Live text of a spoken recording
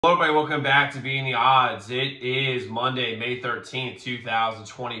Hello everybody, welcome back to Being the Odds. It is Monday, May 13th,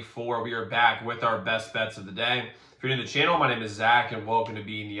 2024. We are back with our best bets of the day. If you're new to the channel, my name is Zach and welcome to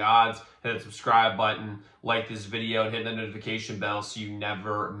Being the Odds. Hit the subscribe button, like this video, and hit the notification bell so you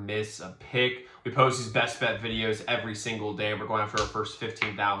never miss a pick. We post these best bet videos every single day. We're going after our first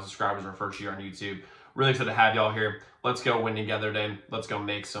 15,000 subscribers in our first year on YouTube. Really excited to have y'all here. Let's go win together today. Let's go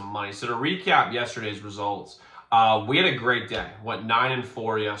make some money. So to recap yesterday's results, we had a great day. Went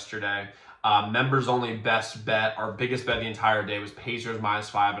 9-4 yesterday. Members only best bet. Our biggest bet the entire day was Pacers minus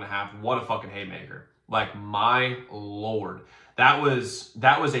 5.5. What a fucking haymaker! Like, my lord, that was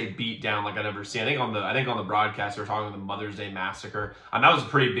a beat down like I've never seen. I think on the broadcast they were talking about the Mother's Day massacre. And that was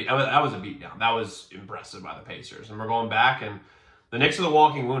a that was a beat down. That was impressive by the Pacers. And we're going back, and the Knicks are the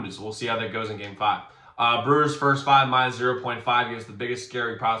walking wounded. So we'll see how that goes in Game 5. Brewers first 5 minus 0.5 gives the biggest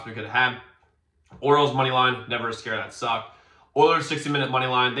scare we possibly could have had. Orioles money line, never a scare, that sucked. Oilers 60-minute money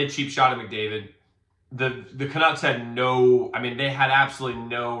line, they cheap shot at McDavid. The Canucks had they had absolutely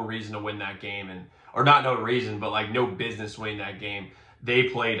no reason to win that game, or not no reason, but like no business winning that game. They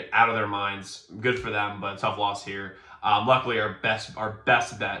played out of their minds. Good for them, but a tough loss here. Luckily, our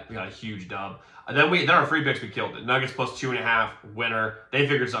best bet, we got a huge dub. Then our free picks, we killed it. Nuggets plus 2.5, winner. They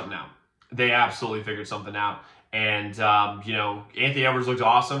figured something out. They absolutely figured something out. And Anthony Edwards looked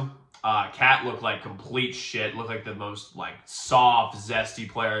awesome. Cat looked like complete shit. Looked like the most soft, zesty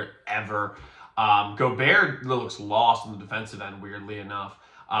player ever. Gobert looks lost on the defensive end, weirdly enough.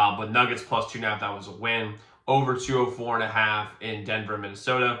 But Nuggets plus 2.5, that was a win. Over 204.5 in Denver,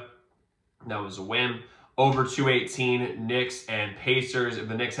 Minnesota. That was a win. Over 218, Knicks and Pacers. If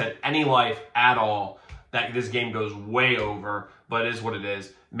the Knicks had any life at all, this game goes way over, but it is what it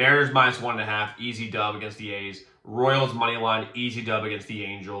is. Mariners minus 1.5, easy dub against the A's. Royals money line, easy dub against the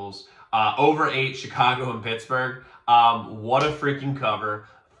Angels. Over 8, Chicago and Pittsburgh. What a freaking cover.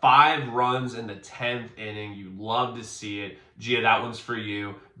 5 runs in the 10th inning. You love to see it. Gia, that one's for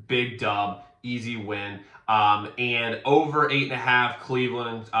you. Big dub, easy win. And over 8.5,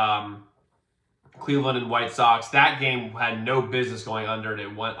 Cleveland and White Sox. That game had no business going under, and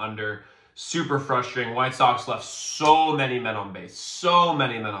it went under. Super frustrating. White Sox left so many men on base. So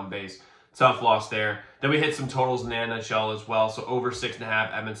many men on base. Tough loss there. Then we hit some totals in the NHL as well. So over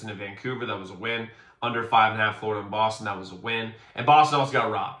 6.5, Edmonton and Vancouver. That was a win. Under 5.5, Florida and Boston. That was a win. And Boston also got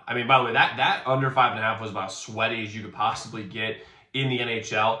robbed. I mean, by the way, that under 5.5 was about as sweaty as you could possibly get in the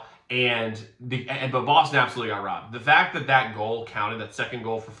NHL. But Boston absolutely got robbed. The fact that goal counted, that second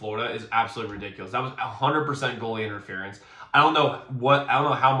goal for Florida, is absolutely ridiculous. That was 100% goalie interference. I don't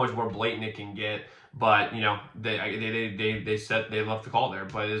know how much more blatant it can get, but they said they left the call there,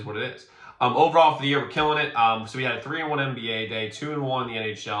 but it is what it is. Overall for the year, we're killing it. So we had a 3-1 NBA day, 2-1 in the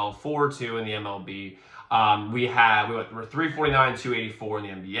NHL, 4-2 in the MLB. We're 349, 284 in the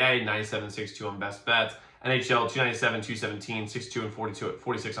NBA, 97, 62 on best bets. NHL 297, 217, 62 and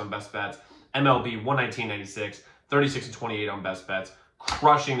 46 on best bets. MLB 119, 96, 36 and 28 on best bets.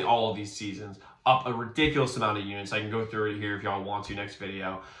 Crushing all of these seasons. Up a ridiculous amount of units. I can go through it here if y'all want to next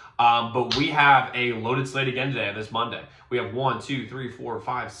video. But we have a loaded slate again today, this Monday. We have 1, 2, 3, 4,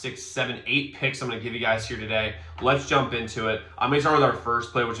 5, 6, 7, 8 picks I'm going to give you guys here today. Let's jump into it. I'm going to start with our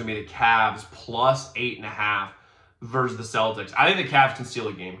first play, which is going to be the Cavs plus 8.5 versus the Celtics. I think the Cavs can steal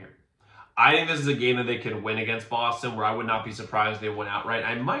a game here. I think this is a game that they can win against Boston, where I would not be surprised if they went outright.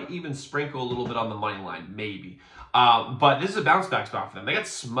 I might even sprinkle a little bit on the money line, maybe. But this is a bounce back spot for them. They got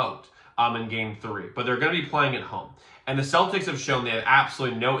smoked in Game 3, but they're going to be playing at home. And the Celtics have shown they have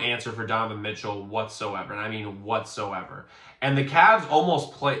absolutely no answer for Donovan Mitchell whatsoever, and I mean whatsoever. And the Cavs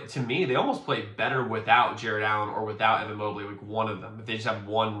almost play better without Jared Allen or without Evan Mobley, like one of them, if they just have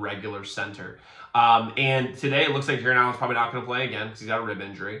one regular center. And today it looks like Jared Allen's probably not going to play again because he's got a rib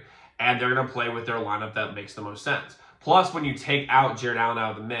injury, and they're going to play with their lineup that makes the most sense. Plus, when you take out Jared Allen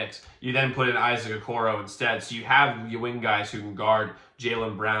out of the mix, you then put in Isaac Okoro instead. So you have your wing guys who can guard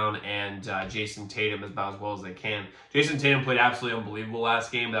Jaylen Brown and Jason Tatum about as well as they can. Jason Tatum played absolutely unbelievable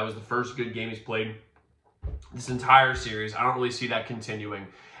last game. That was the first good game he's played this entire series. I don't really see that continuing.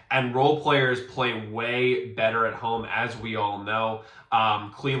 And role players play way better at home, as we all know.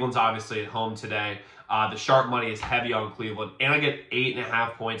 Cleveland's obviously at home today. The sharp money is heavy on Cleveland. And I get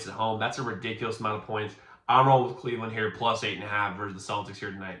 8.5 points at home. That's a ridiculous amount of points. I'm rolling with Cleveland here, plus 8.5 versus the Celtics here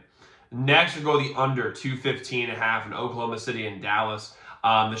tonight. Next, we go the under 215.5 in Oklahoma City and Dallas.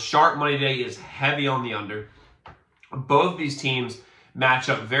 The sharp money day is heavy on the under. Both these teams match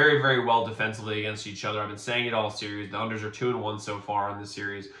up very, very well defensively against each other. I've been saying it all series. The unders are 2-1 so far in this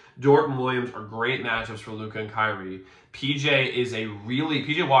series. Dort and Williams are great matchups for Luka and Kyrie.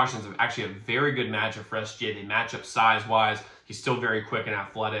 PJ Washington's actually a very good matchup for SGA. They match up size-wise. He's still very quick and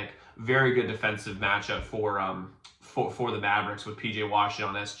athletic. Very good defensive matchup for the Mavericks with PJ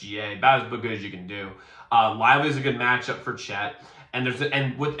Washington on SGA. About as good as you can do. Lively's a good matchup for Chet. And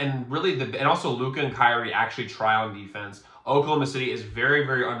also Luka and Kyrie actually try on defense. Oklahoma City is very,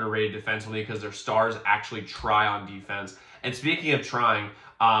 very underrated defensively because their stars actually try on defense. And speaking of trying,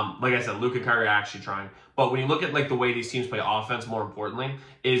 like I said, Luka and Kyrie are actually trying. But when you look at like the way these teams play offense, more importantly,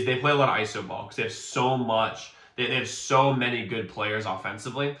 is they play a lot of ISO ball because they have so much. They have so many good players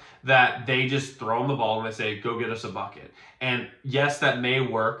offensively that they just throw them the ball and they say, "Go get us a bucket." And yes, that may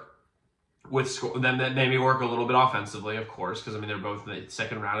work. That maybe work a little bit offensively, of course, because I mean they're both in the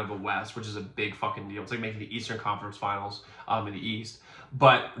second round of the West, which is a big fucking deal. It's like making the Eastern Conference Finals in the East.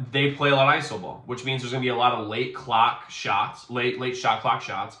 But they play a lot of ISO ball, which means there's going to be a lot of late shot clock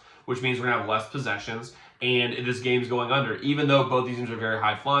shots, which means we're going to have less possessions, and this game's going under. Even though both these teams are very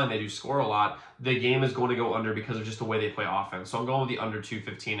high flying, they do score a lot, the game is going to go under because of just the way they play offense. So I'm going with the under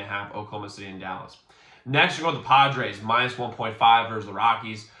 215.5, Oklahoma City and Dallas. Next, we're going with the Padres, minus 1.5 versus the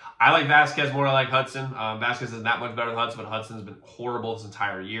Rockies. I like Vasquez more than I like Hudson. Vasquez isn't that much better than Hudson, but Hudson's been horrible this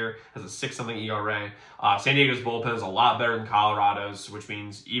entire year. Has a 6-something ERA. San Diego's bullpen is a lot better than Colorado's, which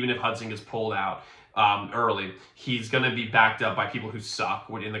means even if Hudson gets pulled out early, he's going to be backed up by people who suck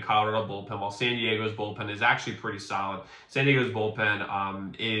in the Colorado bullpen, while San Diego's bullpen is actually pretty solid. San Diego's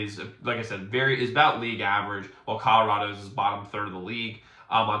bullpen is, like I said, is about league average, while Colorado's is bottom third of the league.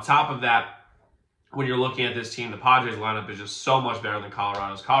 On top of that, when you're looking at this team, the Padres lineup is just so much better than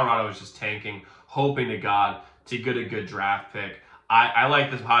Colorado's. Colorado is just tanking, hoping to God to get a good draft pick. I like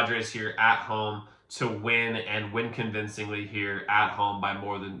the Padres here at home to win and win convincingly here at home by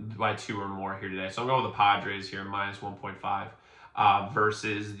 2 or more here today. So I'm going with the Padres here, minus 1.5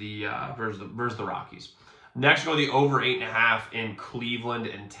 versus the Rockies. Next, go the over 8.5 in Cleveland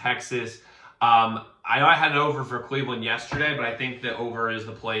and Texas. I know I had an over for Cleveland yesterday, but I think the over is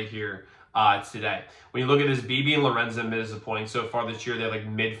the play here today. When you look at this, BB and Lorenzen been disappointing so far this year. They have like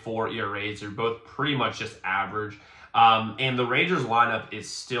mid-4 ERAs. They're both pretty much just average. And the Rangers lineup is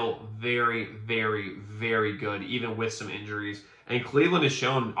still very, very, very good, even with some injuries. And Cleveland has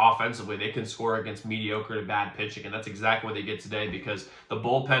shown offensively they can score against mediocre to bad pitching, and that's exactly what they get today because the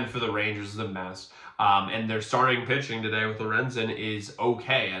bullpen for the Rangers is a mess. And their starting pitching today with Lorenzen is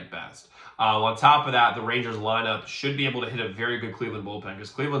okay at best. On top of that, the Rangers lineup should be able to hit a very good Cleveland bullpen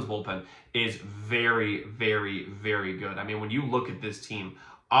because Cleveland's bullpen is very, very, very good. I mean, when you look at this team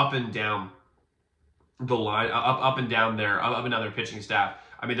up and down the line, up and down their pitching staff,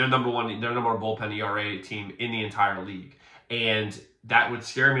 I mean, they're number one bullpen ERA team in the entire league. And that would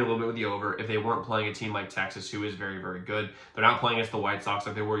scare me a little bit with the over if they weren't playing a team like Texas, who is very, very good. They're not playing against the White Sox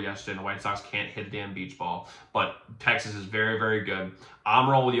like they were yesterday. The White Sox can't hit a damn beach ball, but Texas is very, very good. I'm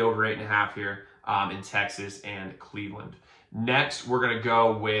rolling with the over 8.5 here in Texas and Cleveland. Next, we're going to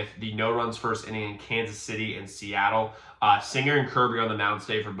go with the no runs first inning in Kansas City and Seattle. Singer and Kirby on the mound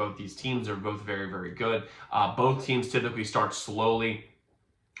today for both these teams. They're both very, very good. Both teams typically start slowly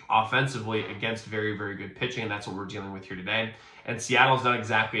offensively against very, very good pitching, and that's what we're dealing with here today. And Seattle's not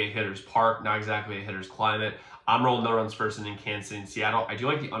exactly a hitter's park, not exactly a hitter's climate. I'm rolling no runs first in Kansas City and Seattle. I do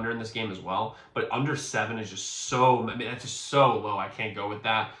like the under in this game as well, but under 7 is just so, I mean, that's just so low. I can't go with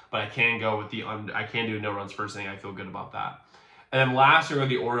that, but I can go with the under. I can do no runs first inning. I feel good about that. And then last, we're going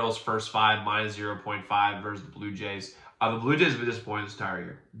to the Orioles first 5, minus 0.5 versus the Blue Jays. The Blue Jays have been disappointing this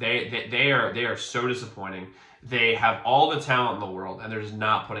entire year. They are so disappointing. They have all the talent in the world, and they're just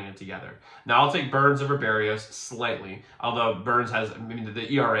not putting it together. Now, I'll take Burns over Barrios slightly, although Burns has, I mean,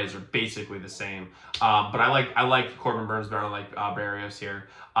 the ERAs are basically the same. But I like Corbin Burns better than Barrios here.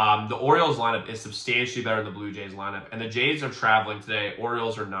 The Orioles lineup is substantially better than the Blue Jays lineup, and the Jays are traveling today.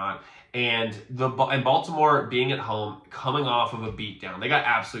 Orioles are not. And Baltimore being at home, coming off of a beatdown, they got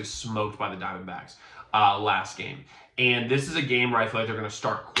absolutely smoked by the Diamondbacks last game. And this is a game where I feel like they're going to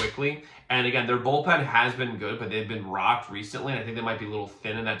start quickly. And again, their bullpen has been good, but they've been rocked recently. And I think they might be a little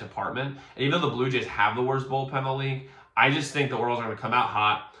thin in that department. And even though the Blue Jays have the worst bullpen in the league, I just think the Orioles are going to come out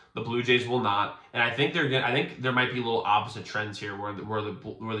hot. The Blue Jays will not. And I think there might be a little opposite trends here where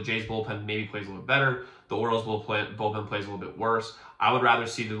the Jays bullpen maybe plays a little bit better. The Orioles bullpen plays a little bit worse. I would rather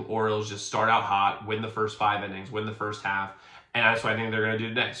see the Orioles just start out hot, win the first 5 innings, win the first half. And that's what I think they're going to do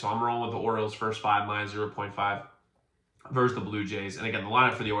today. So I'm rolling with the Orioles first 5, minus 0.5. versus the Blue Jays. And again, the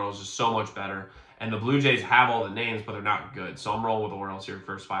lineup for the Orioles is so much better. And the Blue Jays have all the names, but they're not good. So I'm rolling with the Orioles here,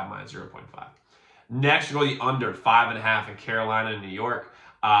 first 5, minus 0.5. Next, we'll go the under 5.5 in Carolina and New York.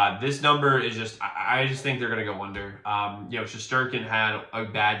 This number is just, I just think they're going to go under. Shesterkin had a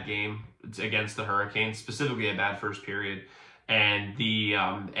bad game against the Hurricanes, specifically a bad first period. and the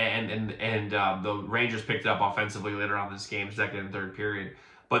Rangers picked it up offensively later on in this game, second and third period.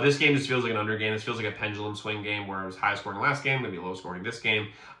 But this game just feels like an under game. This feels like a pendulum swing game where it was high scoring last game, maybe low scoring this game.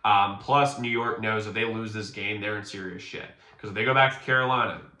 Plus, New York knows if they lose this game, they're in serious shit. Because if they go back to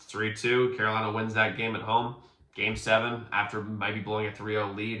Carolina, 3-2, Carolina wins that game at home. Game 7, after maybe blowing a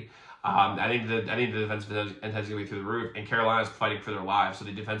 3-0 lead. I think the defensive intensity is going to be through the roof, and Carolina's fighting for their lives, so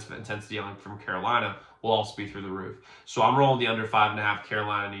the defensive intensity from Carolina will also be through the roof. So I'm rolling the under 5.5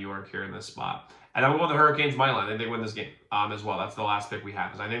 Carolina, New York here in this spot. And I'm going with the Hurricanes money line. I think they win this game as well. That's the last pick we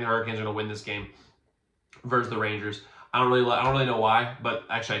have. I think the Hurricanes are going to win this game versus the Rangers. I don't really know why, but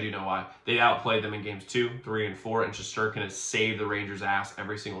actually I do know why. They outplayed them in games 2, 3, and 4, and Shesterkin has saved the Rangers' ass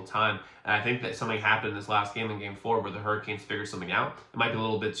every single time. And I think that something happened in this last game in game 4 where the Hurricanes figured something out. It might be a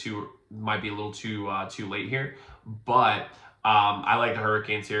little too late here, but I like the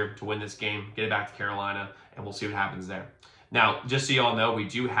Hurricanes here to win this game, get it back to Carolina, and we'll see what happens there. Now, just so you all know, we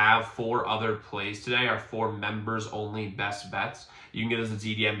do have 4 other plays today, our 4 members-only best bets. You can get us at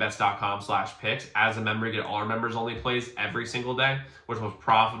zdmbets.com/picks. As a member, you get all our members-only plays every single day, which was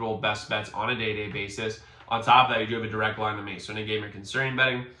profitable best bets on a day-to-day basis. On top of that, you do have a direct line to me. So any game you're considering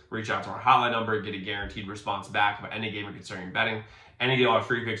betting, reach out to our hotline number, get a guaranteed response back about any game you're considering betting. And you get all our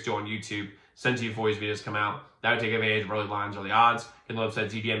free picks on YouTube, sent to you before these videos come out. That would take advantage of early lines, early odds. You can go to the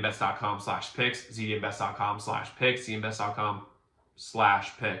website zdmbets.com/picks, zdmbets.com/picks,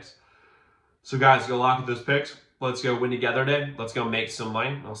 zdmbets.com/picks. So guys, go lock with those picks. Let's go win together today. Let's go make some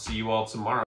money. I'll see you all tomorrow.